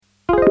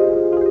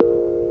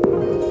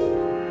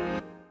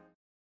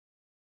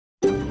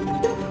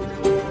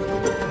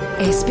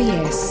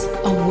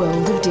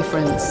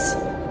difference.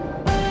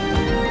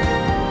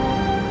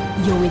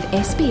 You're with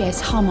SBS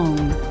Hmong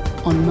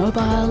on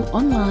mobile,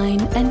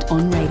 online and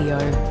on radio.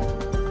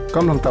 ก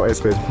ำลังต่อ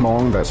SBS มอ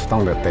งแต่สต้อ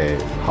งเดเตะ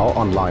เขาอ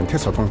อนไลน์ที่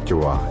สต้องจั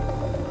ว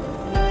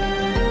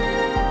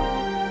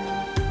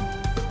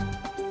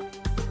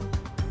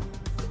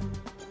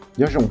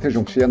ยาจงที่จ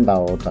งเชียนดา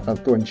วจาก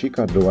ตัวนี้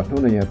ก็ดูว่านู่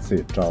นนี่สิ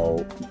เรา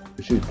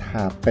ชื่อท่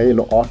าเปโล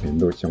ออเห็น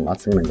ดูชงอัด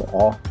สิ่งหนึ่งก็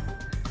อ๋อ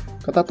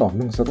ก็ถ้าต่อ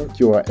นุ่งสต้อง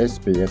จัว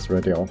SBS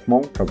Radio มอ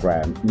งโปรแกร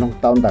มนุ่ง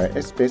ตามได้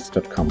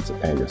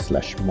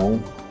sbs.com.au/mong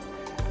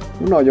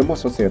นู่นเรายังมั่ว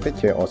โซเชียลที่เ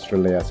ชียร์ออสเตร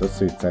เลีย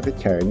สื่อใจที่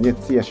เชียร์เนี่ย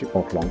เสียชิปอ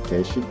อกหลงเก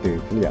ชิตือ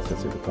ที่เรียก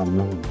สื่อความ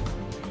นุ่ง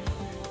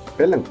เ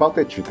ป็นหลังเป้า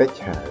ที่ชื่อที่เ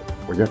ชียร์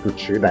ว่าจะดู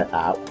ชื่อได้อ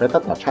าเป็นถ้า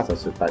ต่อชาติ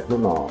สื่อไปนู่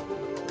นเรา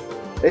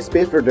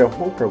SBS Radio ม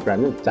องโปรแกรม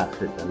ยังจัด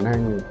ขึ้นนั่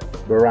ง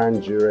บรัน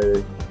จูเร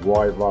วอ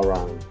ยวา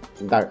รัง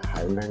ดักหา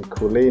ยนั่ง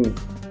คูลิน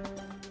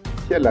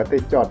เที่ยวแล้วที่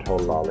จอดทอล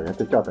ล์เลย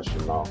ที่จอดแต่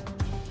ชินอ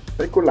แ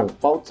ต่กูหลัง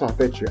เป้าจอด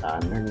ที่ชื่ออ่า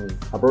นนั่ง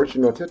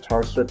Aboriginal ที่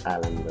Torres Strait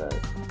Islander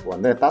วัน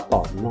นี้ตัดต่อ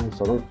น้องส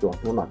องตัว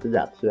นู่นน่ะที่อย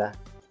ากเที่ยว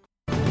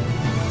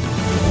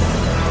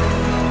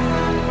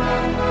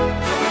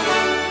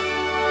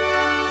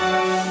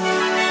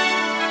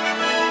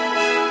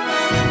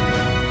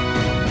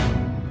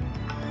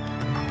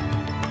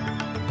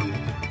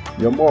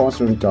ยมว่า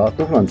ส่วนจอ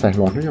ทุกหลังใส่ห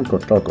ลอนที่ยังก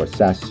ดตัวกดช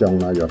าชง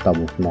นะอยู่ตา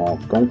มหนอ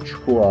กง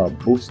ชัว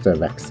booster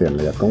vaccine เล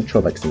ยกงชัว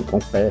vaccine ก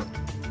งเป๊ะ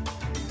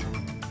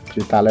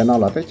จีตาเลนอ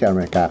เราที่จากอเม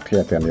ริกาเคลี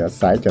ยร์เตียนเยอะ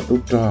สายจะทุ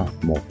กตัว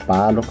หมดป้า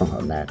ลูกของเข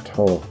าแนโต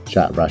จ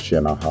ากรัสเซีย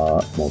นะฮะ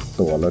หมด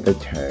ตัวแล้วได้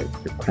เฉย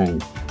ยูเครน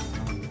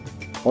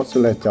ออสเตร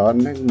เลียจอ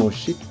นั่งมู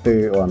ชิตื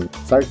ออ่อน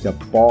ใส่จะ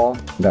ปอ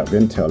เดอะวิ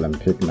นเทอร์โอลิม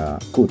ปิกนะ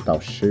กู้เต่า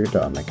ชื่อเดอ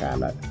ะอเมริกา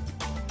เลย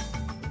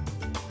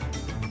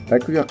แต่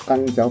กูอยากตั้ง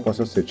เจ้าประส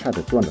บสิทธิ์ชา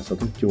ติตัวนั้นส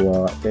ต้องจัว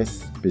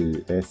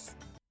SBS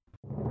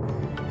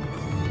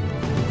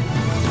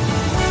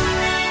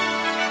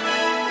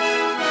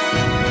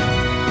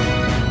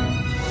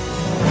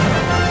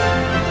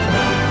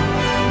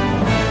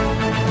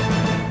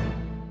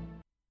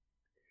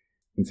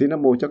จริงๆนะ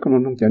โมเจ้ากำลั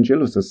งต้องการเชื่อ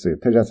รู้สึก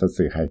ถ้าจะ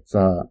สื่อให้จ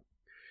ะ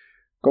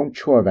กง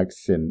ชัววัค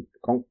ซีน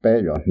กงเป๊ะ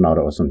อยู่นอ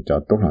ร์สนใจ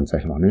ตัวหลังใจ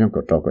หลังนี่ยังก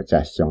ดตัวกดใจ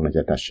ชงเลยจ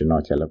ะตัดสิน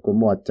ใจแล้วกู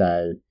มัวใจ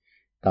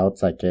เราใ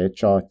จเก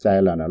จอใจ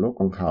แล้วนะลูก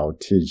ของเขา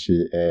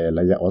TGA แล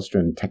ะยา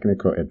Australian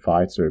Technical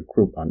Advisory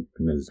Group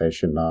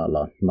Organization นะแ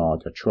ล้วนอ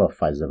จะช่วย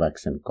Pfizer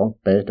vaccine กง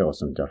เป๊ะตัว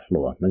สนใจห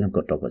ลัวนั่นยังก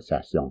ดตัวกดใจ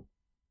ชง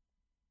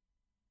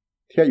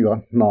เที่ยวอยู่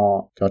นอ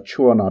จะ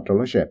ช่วยนอตัว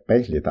ลูกเจ็บเป๊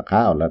ะหรือตะข้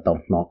าวแล้วตัว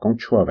นอกง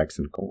ช่วย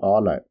vaccine กงอ้อ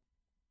เลย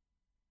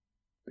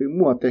ถึง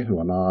มัวเตะหั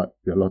วนอ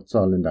อยู่รถจ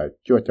อลินได้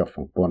ช่วยจะ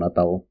ฝั่งปน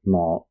ตัวน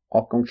อออ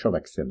กกงช่วย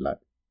vaccine เลย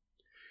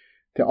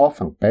ที่ออฟ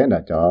ฝั่งเป๊ะน่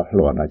ะจะหล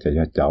วงน่ะจะ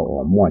เจ้า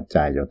มั่วใจ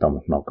อยู่ตรง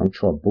นอกของ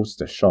ชัว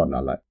booster shot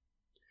นั่นแหละ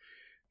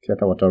ที่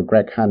ตัวเกร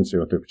กฮันส์อ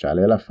ยู่ตุบใจเล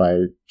ยละไฟ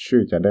ชื่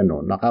อจะได้หนู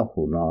นักเอา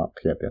หูนอเ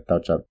พียแต่ตัว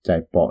จะใจ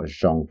ปอ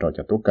จงตัวจ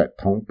ะตุกเกิด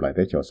ท้องปลายไ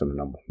ด้เจ้าสม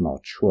นนอ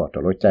ชัวตัว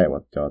รู้ใจว่า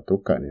จะตุก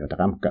เกิดนี่จะ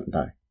ทำกันไ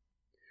ด้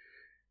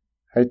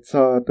ให้เจ้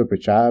าตุบ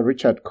ใจริ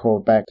ชาร์ดโค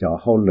แบกจะ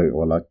เขาหรือ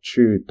ว่า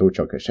ชื่อตัวจ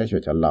ะเกิดใช้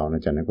จะเล่านะ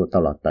จะนึกว่าต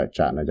ลอดแต่จ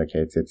ะนะจะเ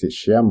กิดสิเ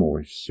ชียมู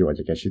ชัวจ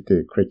ะเกิดชิต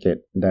คริกเก็ต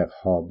ได้ฮ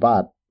อบา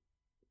ร์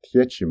เที่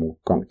ยชิมู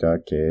กองจะ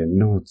เก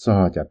นูจอ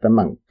จะตั้ง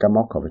มั่งก็ม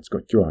อกขอวิสก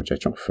จั่วจะ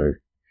จงฟื้น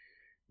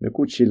นึก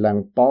กูชิลัง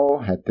เป้า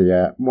ให้เตีย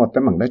มัวตั้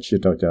งมั่งได้ชี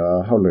ตัวจะ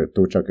เขาเลย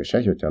ตัวจะเกิดใช้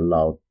จะเร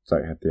าใจ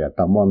ให้เตียต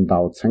ามอนดา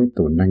วเชิง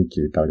ตัวนั่ง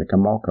กีตัวจะก็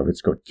มอกขอวิส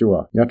กจั่ว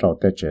ยอดเรา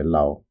เตเจเร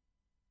า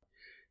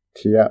เ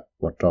ที่ย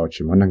ว่าเรา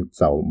ชิมูนั่งเ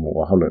จ้ามัว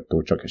เขาเลยตัว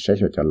จะเกิดใช้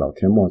จะเราเ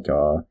ที่ยมัวจะ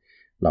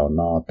เราน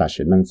อแต่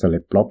ชินั่งสลิ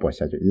ปลบว่าจ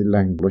ะอีเ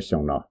ล่งรู้ช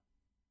งนอ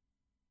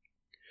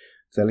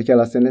这里叫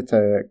了现在在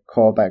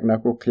callback 那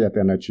个เคลียร์แ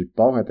ต่ในจีบ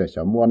ให้แต่ช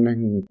าวม้วนนึง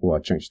ว่า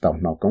จังสตาว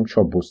นอกของชั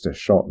ว booster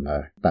shot นะ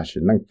แต่ฉั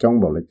นนั่งจ้อง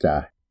บอกเลยจ้า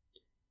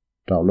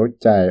เรารู้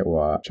ใจว่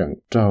าจัง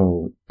เรา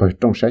เปิด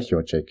ต้องใช้หั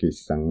วใจกี่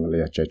สังเลี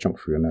ยใจจง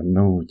ฝืนนะ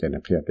นู่จะนั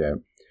กเคลียร์แต่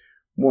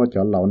มั่วจ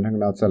ะเรานั่ง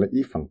เราจะละ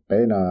อีฝั่งเป้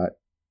นะ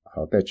เข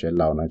าแต่เจเ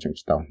รานะจัง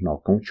สตาวนอก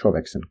ของชัว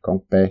vaccine ของ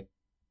เป้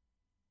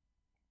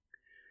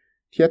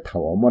เที่ยถา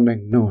วมันนึง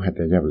นู่ให้แ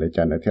ต่ยังเลย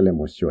จันในเทเล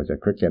มูชัวจะ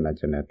คริกเกน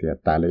จะเนี่ยเที่ย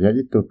ตายเลยยัง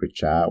อีตัวปิด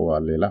จ้าว่า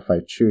เลยละไฟ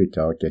ชื่อจ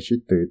ะเกชิ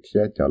ตือเที่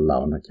ยจะเหล่า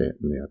นะเจ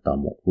เนี่ยต่อ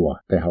หมกวัว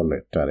แต่เขาเลย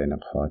จะเลยนะ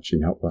ขอชิน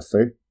เขาว่า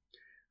ซื้อ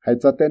ให้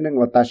จะเต้นนึง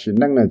ว่าตาชิน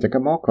นั่งเนี่ยจะก็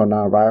มอกโคโรน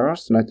าไวรั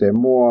สนะเจ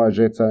มัวเจ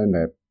จะเ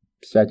นี่ย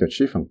ใช้จะ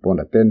ชี้ฝั่งปนแ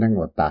ต่เต้นนึง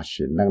ว่าตา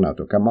ชินนั่งเรา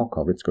ตัวก็มอกโค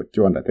วิดก็จ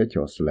วนแต่เที่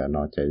ยวสุดแล้วเน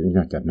าะเจ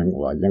ยังจะนั่ง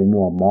ว่ายังมั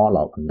วมอเร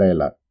าคนได้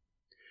ละ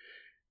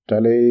แต่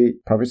เลย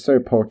professor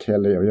Paul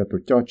Kelly เอาตัว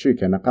จ่อชื่อแ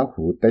ค่นัก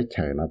หูได้เฉ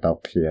ยนะตัว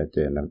เคลียร์เจ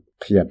นะ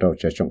เคลียร์ตัว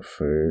จะจง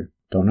ฟื้น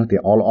ตอนนั้นที่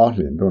all เห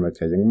รียญตัวนั้นจ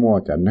ะยังมั่ว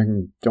จะนั่ง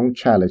จง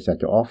ชาเลย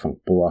จะออฝั่ง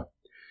ปัว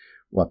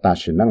ว่าตา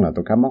ชินนั่งแล้ว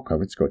ตัวก็มอกเขา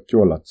วิสกจั่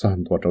วหลอดซ้อน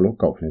ตัวตัวลูก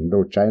เก่าเหรียญตั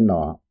วใจน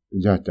อ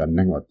ยอดจะ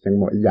นั่งว่ายัง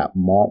มั่วอยาก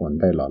มอวัน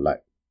ได้หล่อเลย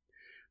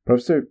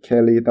professor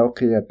Kelly ตัวเค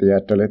ลียร์ตัว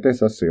จะเลยได้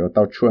เสีย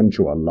ตัวชวน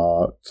จั่วหล่อ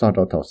ซ้อน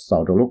ตัวตัวสา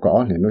วตัวลูกเก่า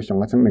เหรียญตัวช่าง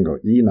ว่าทั้งหนึ่งก็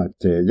อีนะ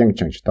จะยัง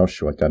จังตัว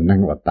ชัวจะนั่ง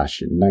ว่าตา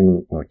ชินนั่ง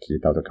ว่าขี่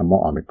ตัวก็มอ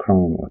อมิครอ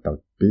นว่าตัว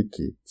ปี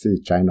กีที่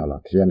ใจนอหล่อ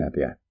เทียนเนี่ยเ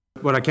ดีย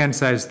What I can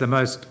say is the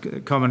most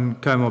common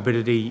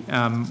comorbidity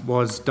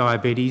was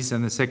diabetes,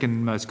 and the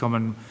second most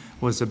common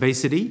was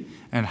obesity,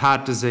 and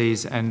heart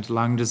disease and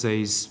lung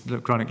disease,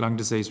 chronic lung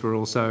disease, were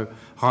also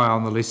high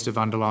on the list of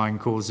underlying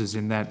causes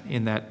in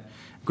that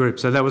group.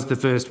 So that was the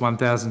first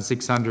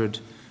 1,600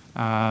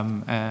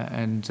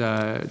 and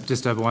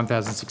just over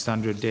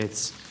 1,600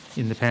 deaths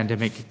in the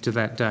pandemic to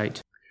that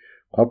date.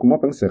 Họ cũng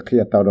muốn sự khi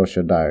tàu đầu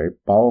sẽ đợi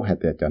bảo hay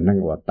để cho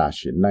nâng và ta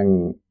sẽ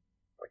nâng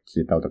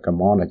chỉ tàu được cái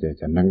món là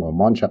cho nâng và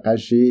món cho cái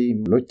gì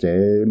lúc chế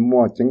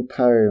mua chính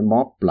thơ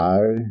món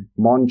lại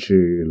món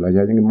trừ là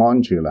do những món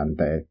trừ lần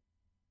tệ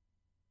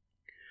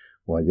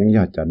và những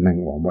giờ cho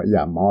nâng và mỗi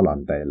giờ món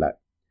lần tệ lại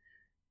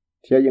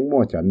thì những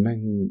mua cho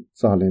nâng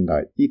cho lên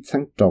đời ít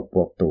sáng trâu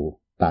buộc tù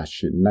ta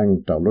sẽ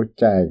nâng trâu lúc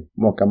chạy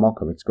mua cái món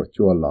của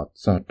chua lọt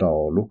cho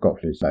trâu lúc cột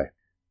đi lại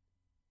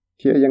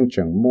thì những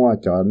trường mua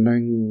cho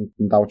nên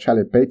đào cha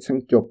lại bế sáng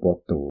cho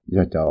bộ tủ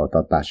giờ cho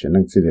tao ta sẽ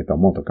nâng xí để tao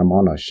mua được cái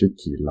món là xí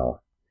kỳ lò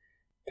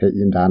thế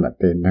in ra là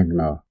tên nâng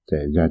nó để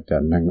giờ cho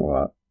nâng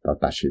ở tao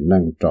ta sẽ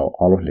nâng cho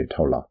ở lúc lì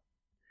thâu lò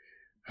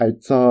hay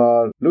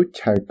cho lúc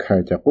chơi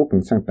khởi cho quốc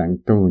bình sang tặng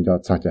tu cho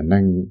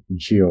nâng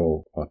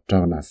chiều ở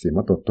cho là xí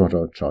mất tổ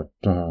rồi cho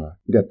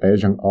để tới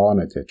răng o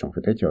này để trong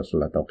phải thấy chiều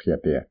là tao kia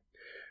tiền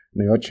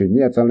nếu chỉ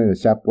nhớ cho nên là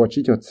xa bộ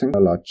chỉ cho sáng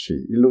là chỉ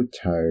lúc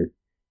chơi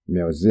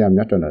museum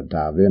nhất là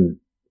Darwin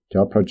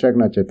cho project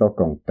này chỉ tao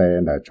công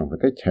tên là trong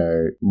cái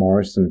chơi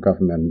Morrison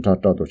government cho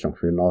tụi trong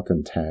phía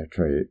Northern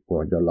Territory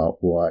của do là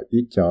của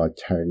ít cho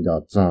chơi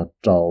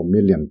cho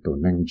million tụi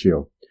nâng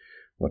chiều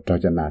và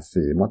cho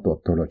nasi mất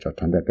tụi là cho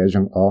thằng để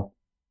trong ó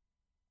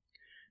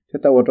thế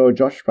tao rồi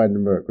Josh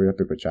Frydenberg của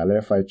tụi trả lời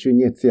phải chuyên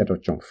nghiệp chia cho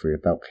trong phía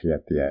tao kia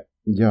tiệt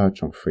do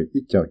trong phía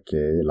ít cho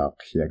cái là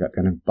kia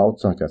cái năng bảo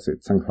cho sự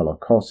sang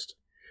Holocaust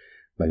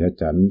là do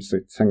chân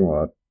sự sang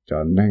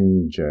cho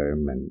nâng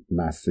German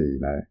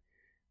Nazi này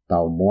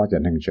tàu mua cho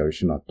nâng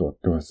German nó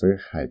tổ sư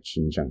hay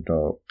chiến tranh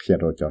cho khi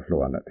đó cho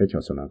luôn thế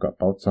cho số nó có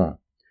bảo cho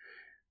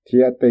thì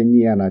tự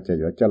nhiên là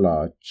cho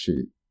là chỉ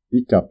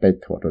ít cho bị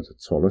thua rồi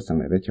số lúc sang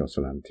này thế cho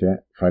số lần thế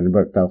phải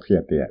được tàu khi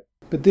tiệt.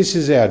 But this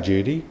is our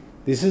duty.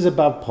 This is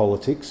above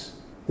politics.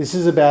 This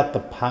is about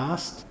the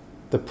past,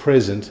 the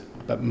present,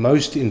 but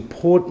most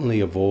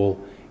importantly of all,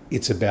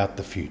 it's about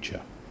the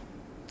future.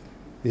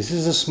 This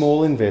is a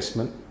small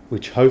investment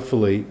which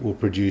hopefully will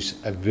produce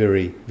a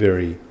very,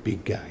 very big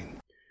gain.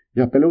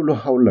 Giờ bây lúc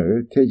hậu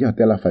lửa thế giờ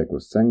đây là phải của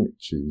sinh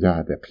chỉ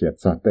giờ để khiết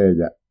cho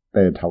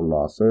tê thầu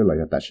lò sơ là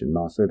giờ ta chỉ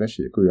nó sơ đã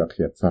chỉ cứ giờ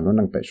khiết cho nó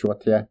năng bị xóa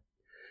thế.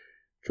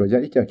 Rồi giờ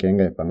ít cho cái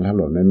ngày bằng là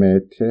lộn mê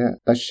thế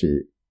ta chỉ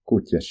cứ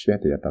chia sẻ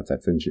thì ta sẽ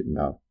chân chính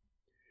nào.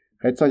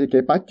 Hãy cho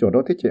cái bắt chỗ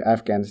đó thế chỉ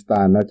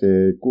Afghanistan nó chỉ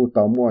cứ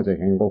tao mua chỉ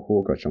hàng của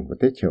khu của chúng của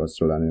thế chiều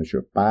số là nó chỉ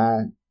ba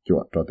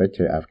chuột rồi tới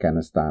chơi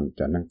Afghanistan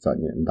cho năng chọn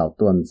nhận đầu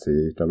tuần gì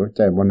cho lúc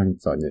chơi muốn năng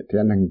chọn nhận thế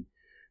năng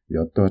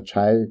有多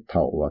trái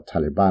thầu và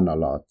Taliban nó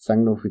là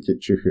sang nó phải chịu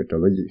chịu cho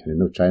lúc gì thì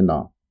nó trái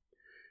nó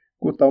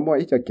cú tao mua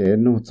ít cho cái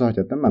nó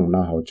cho tấm bằng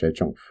nó hậu chơi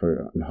trong phở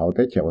hậu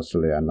tới chơi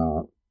Australia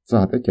nó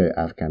cho tới chơi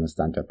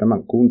Afghanistan cho tấm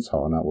bằng cuốn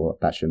sổ nó ở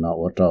tại nó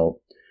ở châu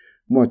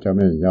mua cho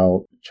mình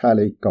yêu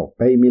Charlie cầu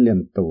 7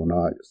 million tù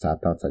nó sao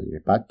tao sẽ bị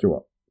bắt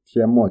chuột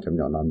khi mua cho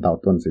mình nó đầu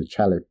tuần gì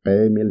Charlie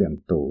 7 million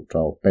tù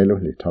châu 7 lúc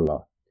lì thâu lọ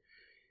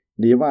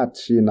điว่า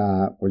ชีนา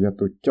我要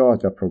ตัวจ่อ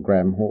จะโปรแกร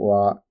มหัว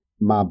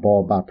มา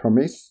บา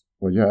promise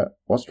我要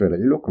Australia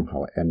อีลูกของเขา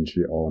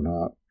NGO เนา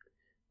ะ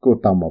กู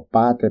ตามมา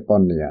ป้าเทปอ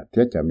นเนี่ยเ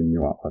ที่ยจะมีห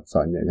น่วยอดส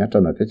อนเนี่ยจ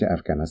นเที่ยจะอั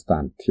ฟกานิสถา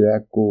นเที่ย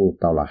กู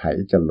ตามละหาย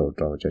จะโลโ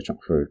จจะจง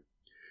ฟื้น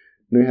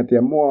นึกหาเที่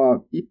ยมัว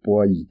อีปัว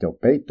อีจะ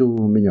ไปตู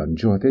มีหย่อน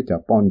จัวเที่ยจะ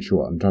ป้อนชั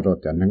วจอด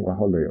จะนั่งว่าเ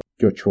ขาเลย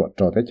จัวชัวจ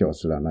อเที่ยจะ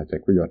สุดนะจะ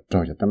กูยอดจอ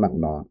จะตั้งมัก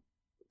นอน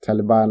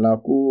Taliban là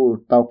cú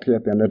tàu kia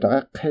tiền để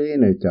đặt khay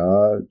này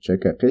cho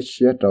cái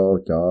xía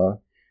cho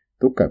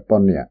tất cả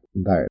bọn này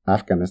tại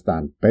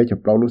Afghanistan bây giờ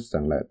bao lúc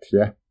sang lại thì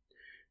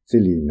chỉ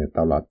là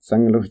tàu là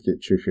sang lúc chỉ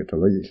truy cho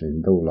lúc gì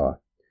lên đâu là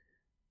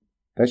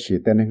แต่สิ่ง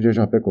ที่นึกจ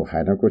ะไปกูหา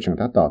ยนะกูฉัน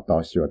ถ้าต่อ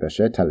สิว่าแต่เช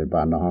ตาลิบ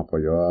านเนาะพอ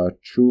อยู่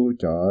ชู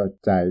จะ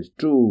ใจ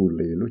จู้เล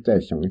ยรู้ใจ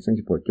สงสัง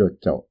ที่พอจะ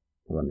เจ้า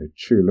วันนี้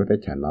ชื่อรู้ได้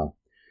ฉันเนาะ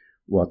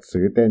我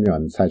只得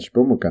人才去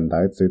不么跟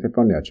到，只得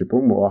帮人去不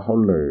么好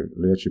了，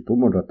了去不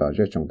么的到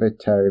这种的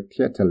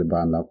贴在里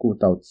边了，顾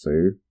到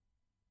只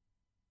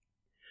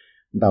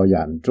到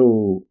人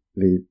住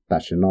里，但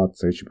是呢，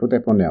只去不得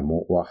帮人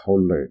么我好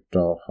了，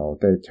就好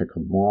的这个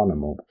么了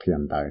么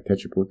偏大，贴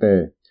去不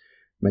得，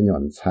没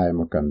人才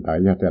么跟到，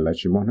要得来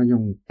去么那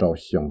用着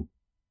想，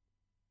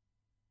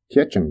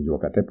贴正有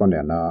个得帮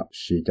人呢，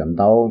时间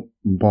到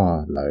不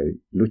来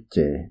路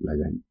接来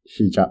人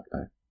西着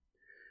来。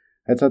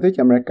ไอ้ตอนที่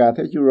อเมริกา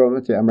ที่ยุโรป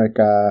ที่อเมริ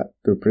กา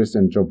ตัว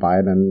President Joe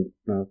Biden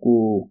กู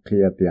เคลี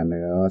ยร์เตียนเ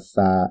นื้อซ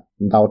า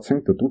ดาวทั้ง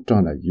ตัวทุกจอ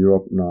นในยุโร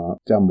ปเนาะ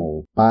จะหมู่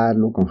ป้า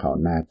ลูกของเขา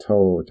NATO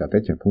จะได้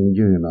จะพุ่ง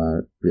ยืนเนาะ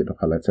วิธีเ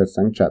ขาเลยจะ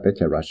สังจะได้จ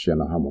ะรัสเซียเ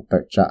นาะเขาหมู่เตะ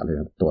จะเลย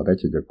ตัวได้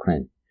จะยูเคร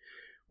น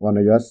วัน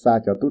นี้ซา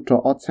จะทุกจ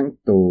อทั้ง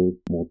ตัว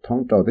หมู่ท้อง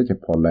จอได้จะ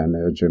โปแลนด์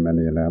เยอรม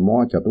นีเลยมั่ว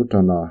จะทุกจอ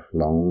เนาะห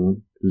ลง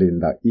ลิน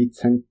ดาอี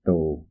ทั้งตั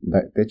วไ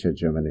ด้จะเ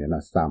ยอรมนีนะ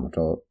สามจ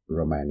อโร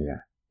มาเนีย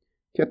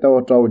thiết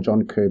tàu trâu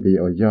John Kirby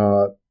ở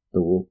do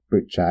tụ bự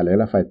trả lấy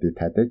là phải từ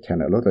thái tế chờ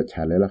nữa lúc tụ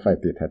trả lấy là phải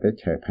từ thái tế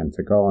chờ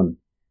Pentagon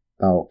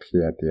tàu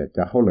kia thì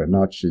cho hậu lợi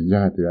nó chỉ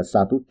ra thì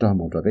sao tụ trâu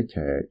một rồi tế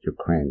chờ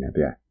Ukraine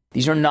này.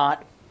 These are not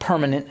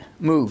permanent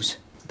moves.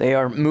 They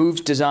are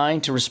moves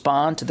designed to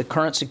respond to the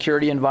current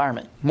security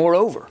environment.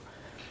 Moreover,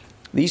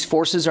 these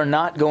forces are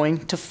not going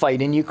to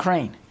fight in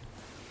Ukraine.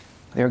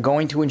 They are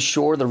going to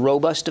ensure the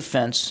robust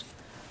defense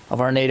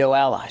of our NATO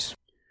allies.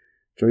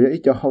 Chủ yếu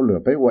cho hậu lửa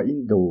bây giờ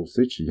Indo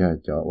sẽ chỉ ra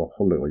cho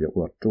hậu lửa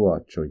ở chùa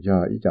chủ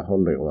yếu cho hậu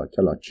lửa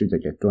cho là chỉ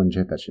cái tuần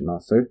trên tại nó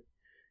sẽ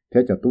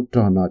thế cho tụt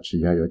cho nó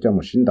chỉ ra cho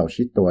một sinh đầu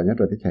sĩ tuổi nhất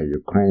rồi thế chạy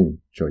Ukraine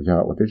chủ yếu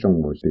ở cái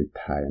trong một cái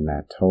thái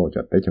NATO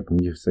cho tới cho cũng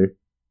như thế.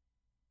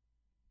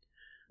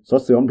 Số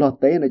sử dụng lo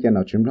tế này cho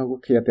nó chúng nó cũng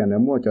kia tiền nó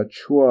mua cho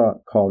chua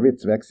COVID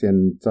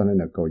vaccine cho nên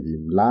là có gì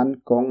lan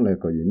con là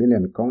có gì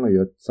million con là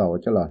có giàu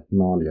cho là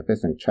nó là phải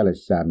sang chạy là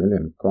xa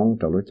million con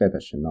cho lúc chạy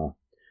tại nó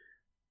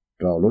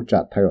rồi lúc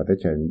chặt thay ở thế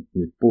chơi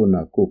Nhật Bản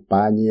là cụ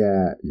ba nhia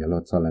giờ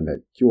lo cho là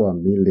chua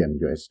million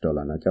US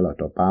dollar nó cho là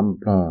đồ bám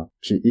lo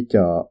chỉ ít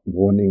cho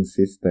warning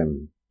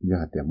system giờ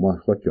tiền mua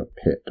khó chụp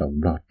hệ trong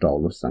lo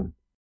trâu lúc sang.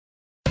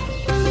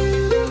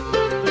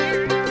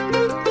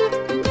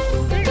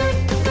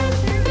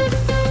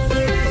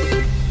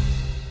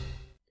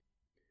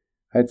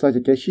 Hãy cho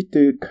cái shit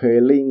từ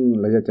khởi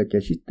linh là cho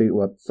cái shit từ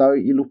và sau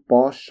ít lúc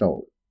bỏ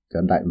sầu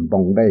cho đại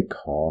bông đây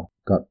khó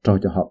có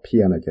cho họ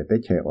pia là cho tới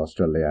chơi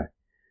Australia.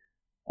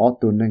 Ở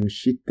tụ năng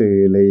shit từ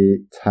lấy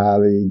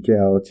Charlie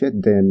Gale thiết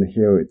đèn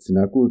hiệu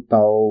nó cũng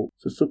tàu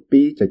số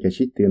bí cho cái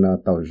shit từ nó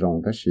tàu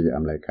rong đó là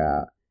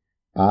America.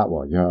 Ba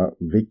vợ cho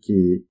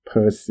Vicky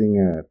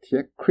Persinger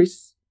thiết Chris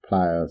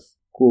Pliers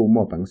cũng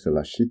mua bằng sự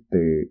là shit từ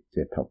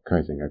cho thọc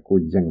khởi cho người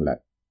cũng dân lại.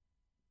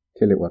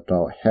 Thế là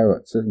tôi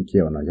Harold sẽ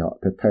kêu nó cho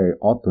thế thời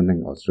ở tụ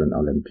năng Australian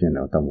Olympian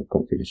ở tàu một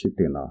công ty shit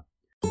từ nó.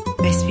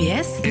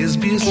 SBS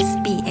SBS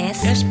SBS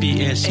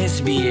SBS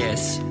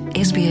SBS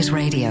SBS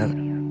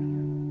Radio.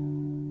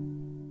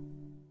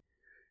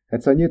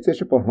 Hãy như thế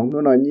cho bọn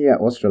nó nói như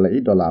Australia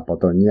đô la bảo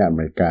tàu như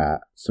America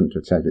xung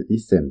cho cha cho ý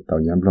sen tàu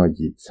nhắm lo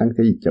gì sang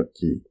thế gì chậu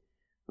gì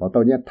bảo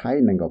tàu như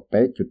Thái năng够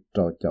bé chút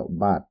cho chậu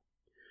bát.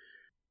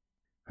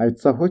 Hãy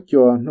cho hỗ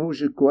trợ nô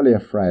dư của lễ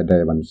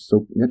Fridayวันศุ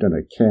กร์nhất là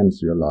Cairns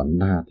อยู่หลอน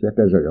หน้าที่จ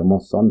ะrồi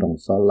một son đồng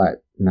son lại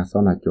na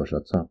son là chỗ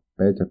cho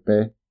bé cho bé.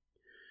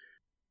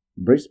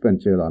 Brisbane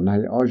chưa là nay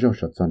ở chỗ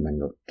cho năng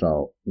够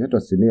trâu nhất là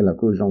Sydney là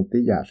cứ rong tí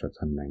giả cho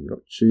năng够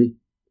chi.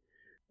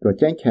 Tôi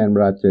chẳng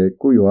Canberra chế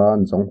cú yếu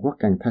giống hóa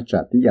càng thắt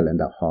chặt tí giả lên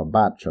đạo họ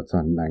bát cho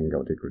chân năng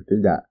gạo đi tí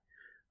giả.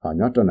 Họ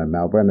nhớ trong là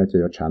Melbourne chế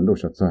yếu chán đủ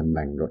cho chân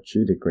năng gạo chí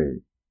đi quỷ.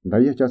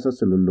 Đấy cho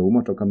sự lũ lũ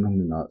mà cho cầm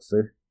nông nó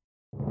sư.